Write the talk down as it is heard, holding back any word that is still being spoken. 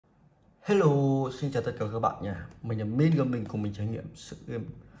Hello, xin chào tất cả các bạn nha. Mình là Min và mình cùng mình trải nghiệm sự game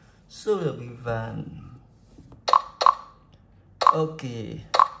solo Vivan. Ok.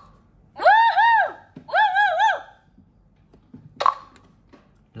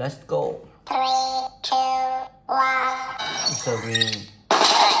 Let's go. 3, 2, 1. Giờ mình 3,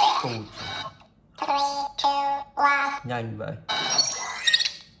 2, 1. nhanh vậy.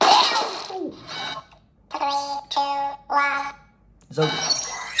 3, 2, 1. Dừng.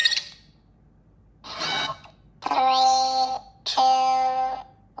 3, 2,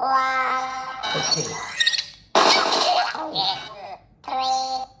 1. Ok. 3, 2,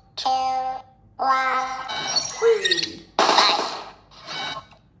 1.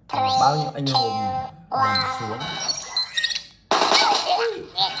 Bao nhiêu anh hùng nằm xuống. 3, 2,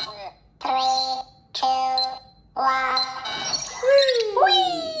 1.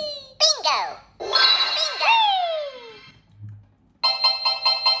 Bingo! Bingo!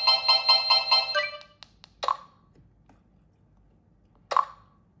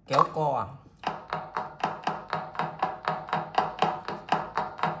 Kéo co à?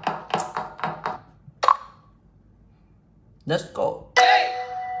 Let's go.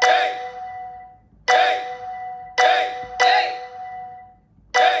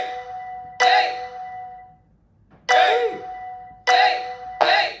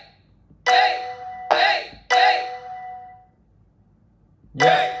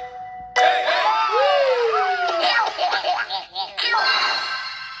 Yeah.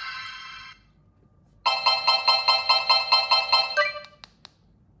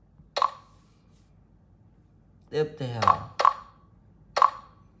 Tiếp theo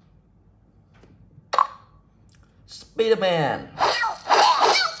Spiderman.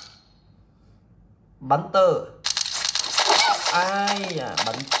 Bắn tơ. Ai à,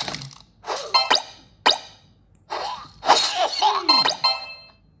 bắn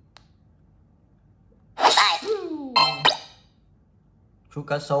chú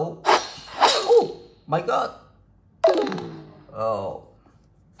cá sấu. My god. Oh.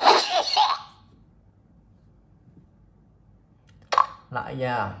 Lại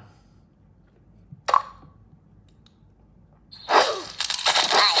nha.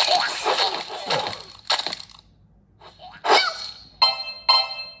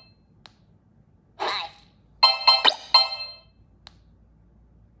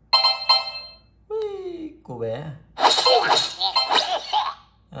 Cô bé.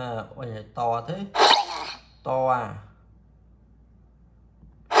 À, ôi này to thế. To à.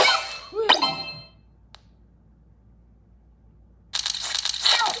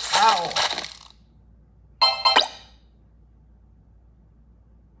 Ow.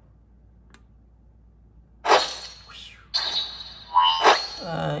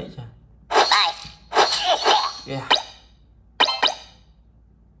 Ai chà. Yeah.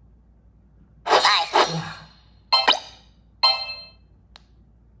 Yeah.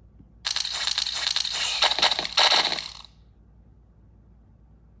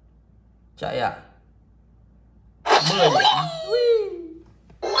 Chạy à? 10 điểm.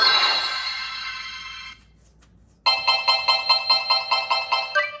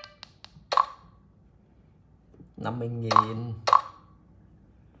 Năm mươi nghìn.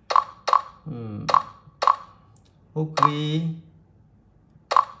 Hooky.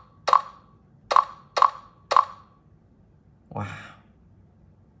 Wow.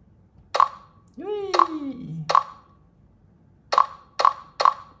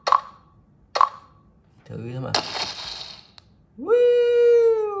 Thử thôi mà.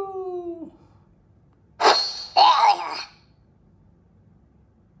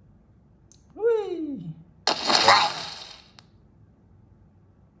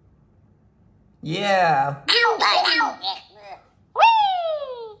 Yeah.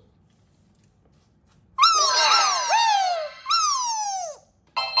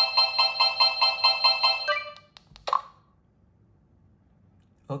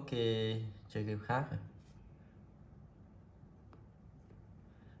 Ok, chơi game khác rồi.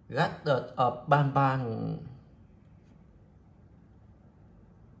 Garten ở ban ban.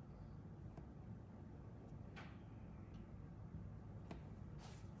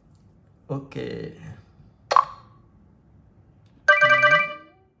 Ok.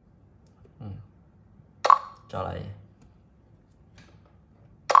 Trở lại.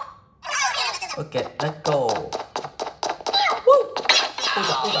 Ok, let's go.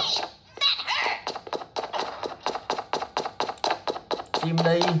 Ôi giời. Chim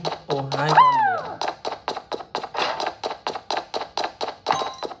đây. Ồ, hai con liền.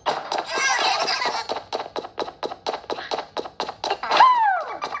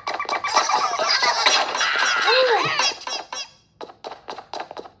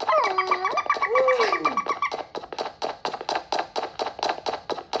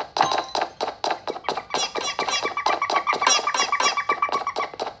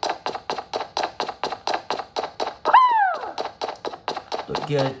 Đội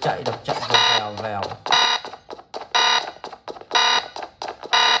kia chạy đập chạy vèo vèo.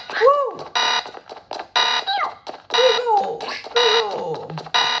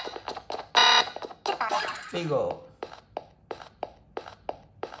 Bingo.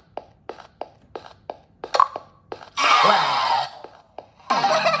 Wow.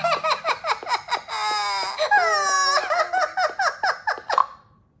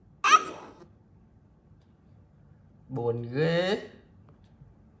 Buồn ghê.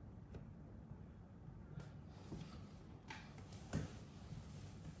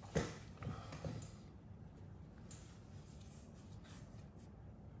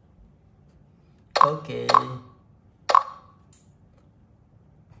 Ok.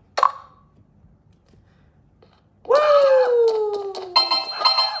 Woo!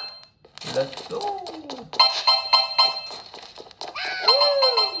 Let's go.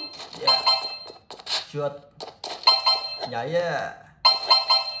 Yeah. Trượt. Nhảy à.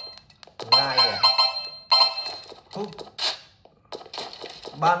 Ngay à. Hút.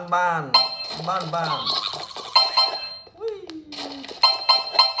 Ban.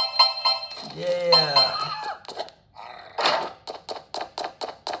 Yeah.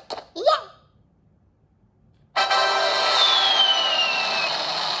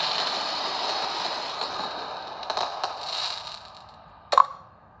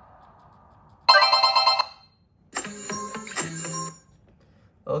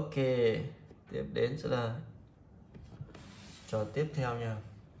 Ok, tiếp đến sẽ là trò tiếp theo nha.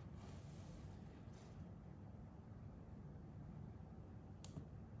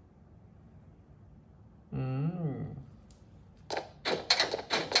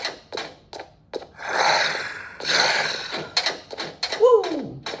 Woo!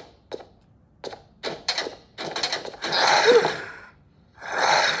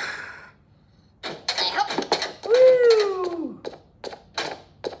 Woo!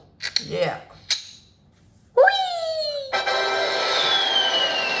 Yeah.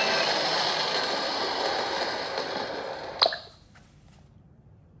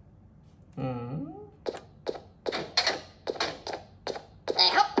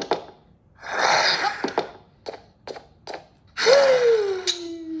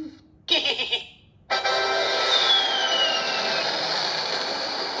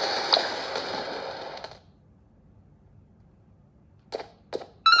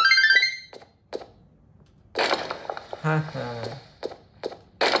 Ha ha.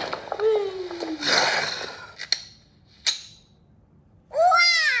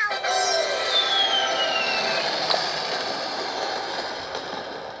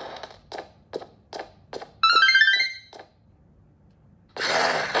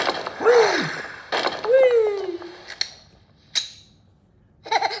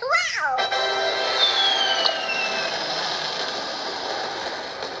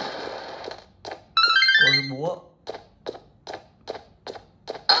 Ôi búa.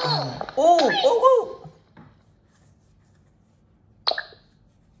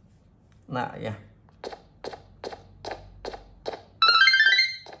 Lại à.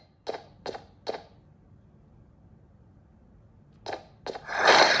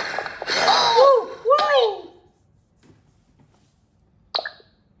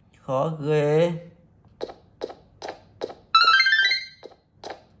 Khó ghê.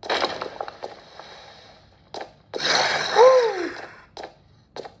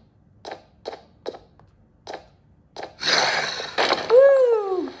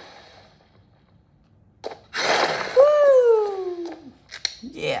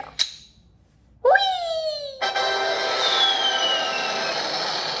 Yeah.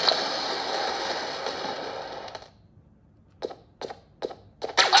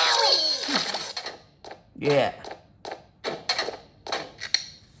 Yeah.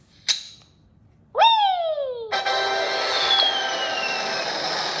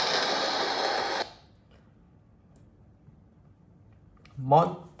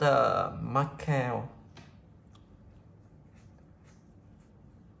 Monster Makeover.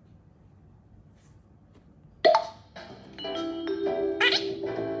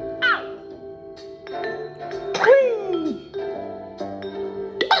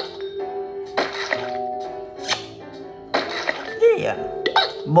 Gì à?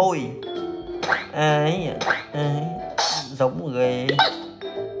 Môi. Ấy giống ghê.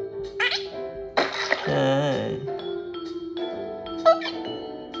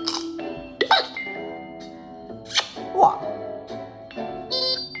 Wow.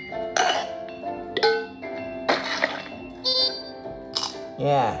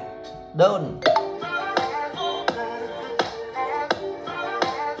 Yeah. Đơn.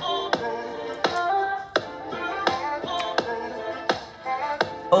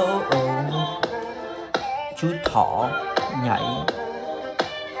 chú thỏ nhảy.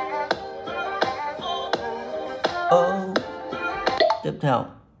 Tiếp theo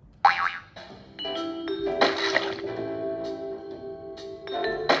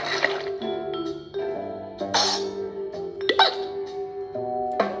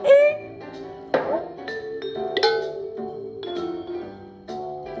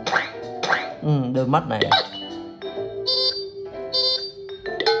đôi mắt này.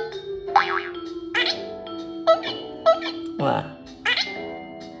 Wow.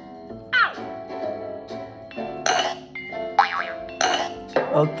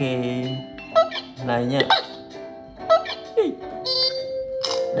 Ok, này nha.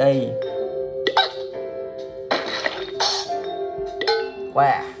 Đây.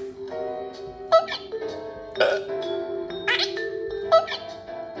 Wow.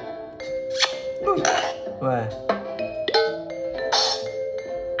 Wow.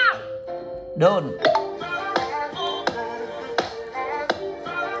 Đôn.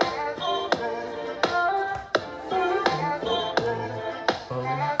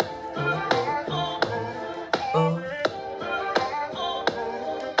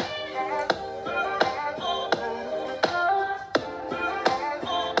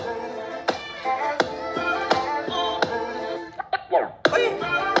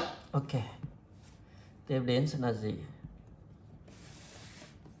 Ok, tiếp đến sẽ là gì?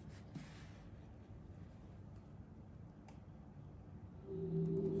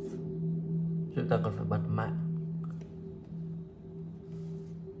 Chúng ta còn phải bật mạng.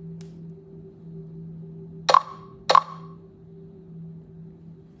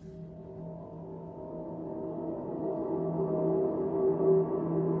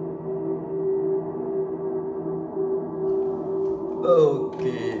 Ok,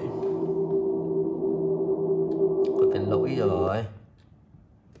 có cái lỗi rồi.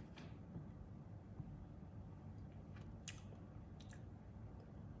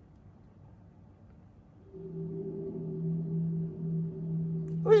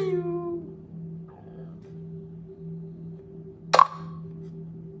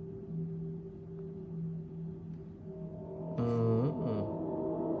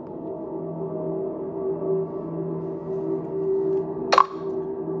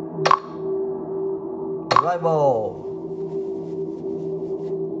 Rival.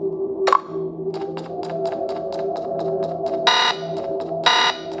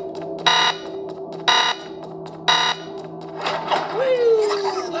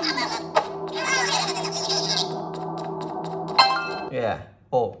 Yeah.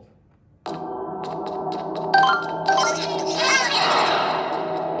 Oh.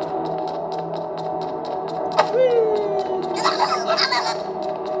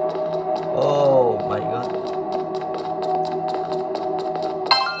 Oh my god.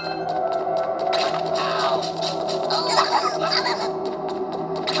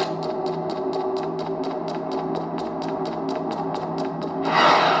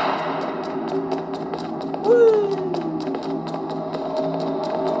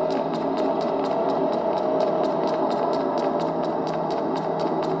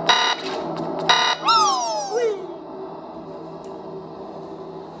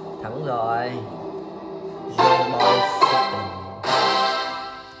 Thắng rồi.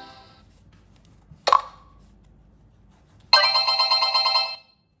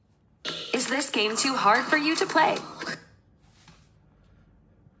 Is this game too hard for you to play?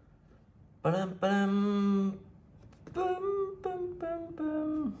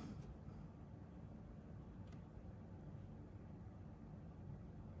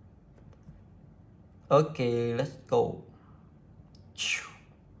 Okay, let's go.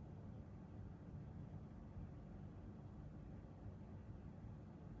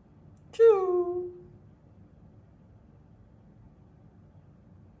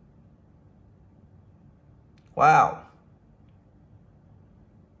 Wow.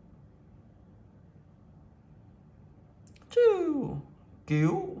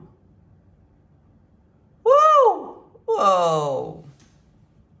 Cứu. Wow. Wow.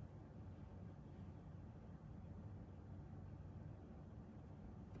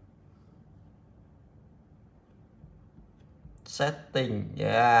 Setting,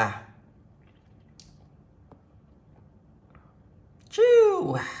 yeah.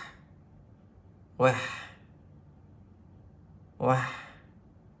 Choo. Wow. Wow.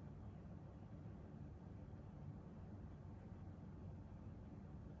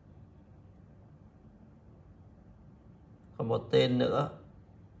 Còn một tên nữa.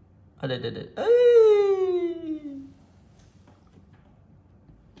 Đây.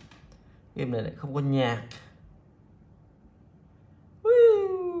 Game này lại không có nhạc.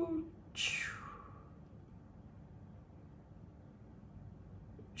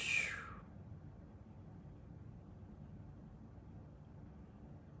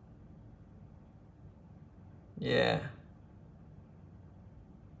 Yeah.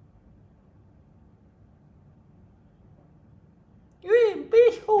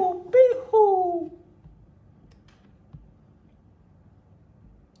 Bihu, bihu.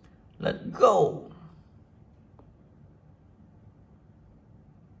 Let's go.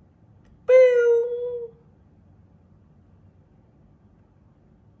 Pew.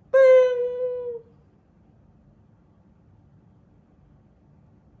 Pew.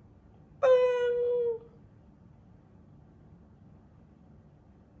 Pew.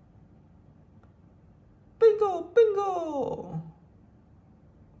 Bingo, bingo.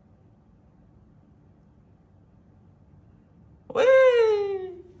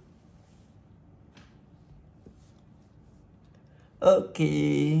 Whee.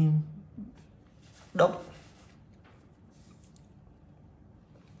 Okay. Đốc.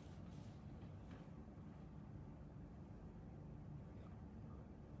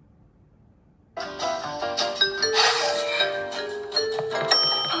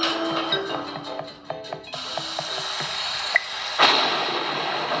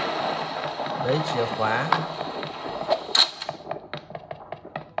 Lấy chìa khóa.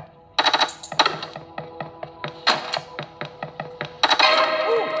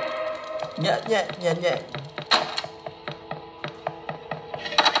 Nhẹ nhẹ nhẹ nhẹ.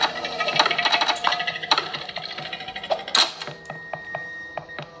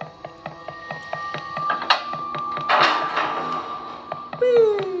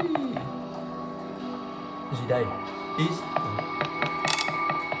 Gì đây? Is.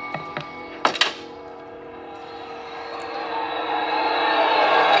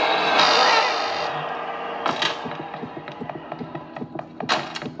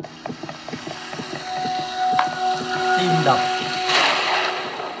 Tim đập.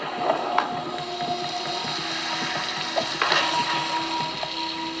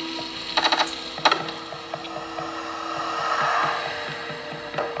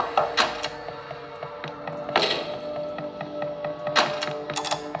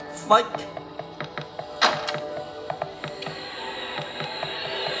 Fake.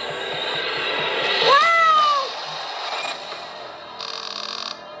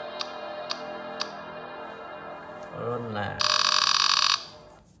 Luôn là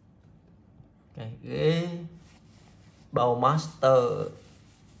cái ghế Bowmasters.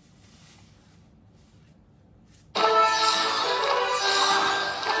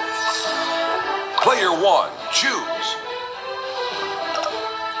 Player 1, choose.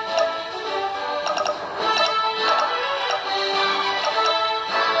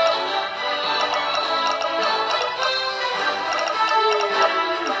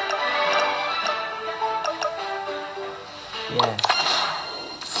 Yeah.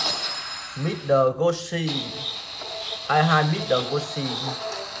 Meet the Goshi. I had meet the Goshi.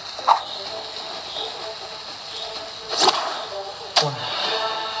 Wow.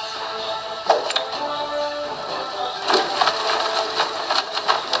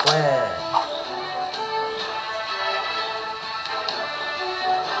 Wow.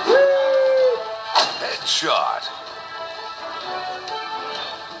 Headshot.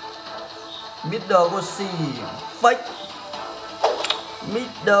 Meet the Goshi. Fake.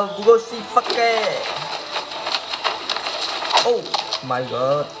 Meet the Goshi fake. Oh my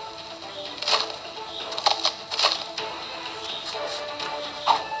god.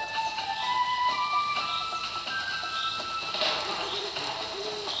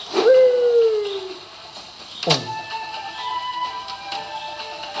 Oh.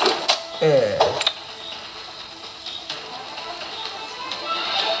 Yeah.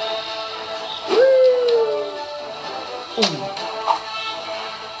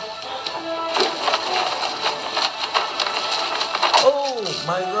 Oh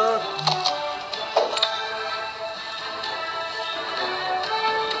my god.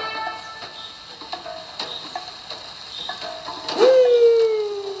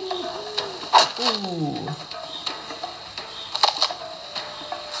 Ooh.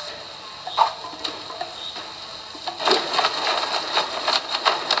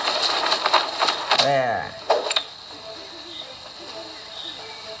 Yeah.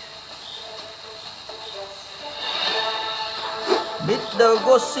 Meet the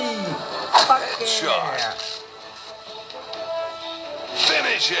Goshi. Fuck Headshot. yeah.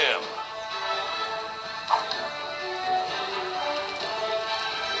 Finish him.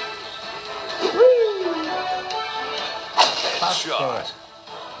 Headshot.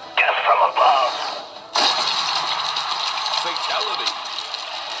 Death from above. Fatality.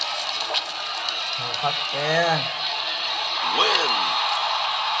 Fuck yeah. Win.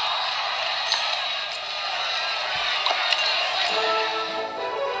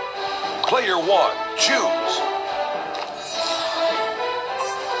 Player 1, choose.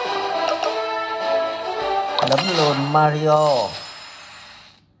 Lấm lồn Mario.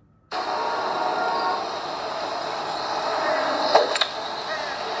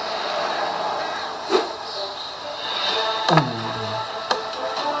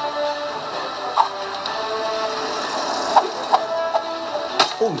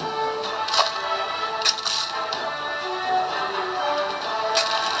 Ui.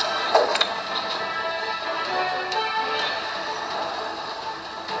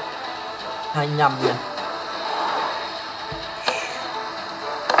 Hai nhầm nha.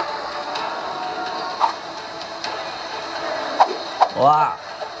 Wow.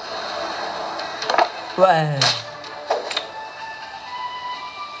 Wow.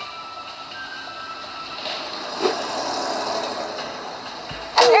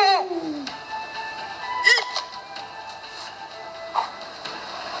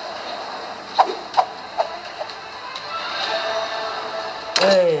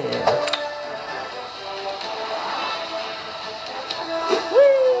 Hey.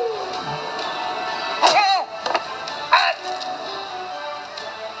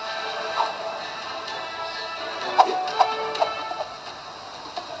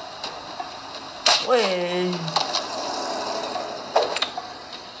 Ui.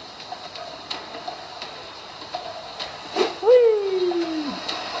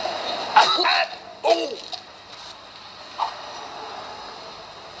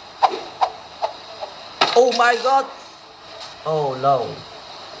 Oh my god. Oh no.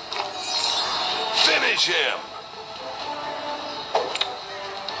 Finish him.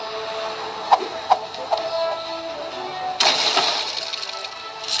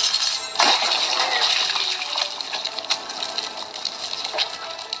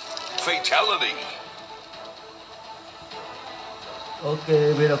 Fatality. Ok,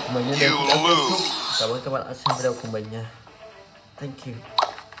 video của mình đến đây cũng đã kết thúc. lose. Cảm ơn các bạn đã xem video của mình nha. Thank you.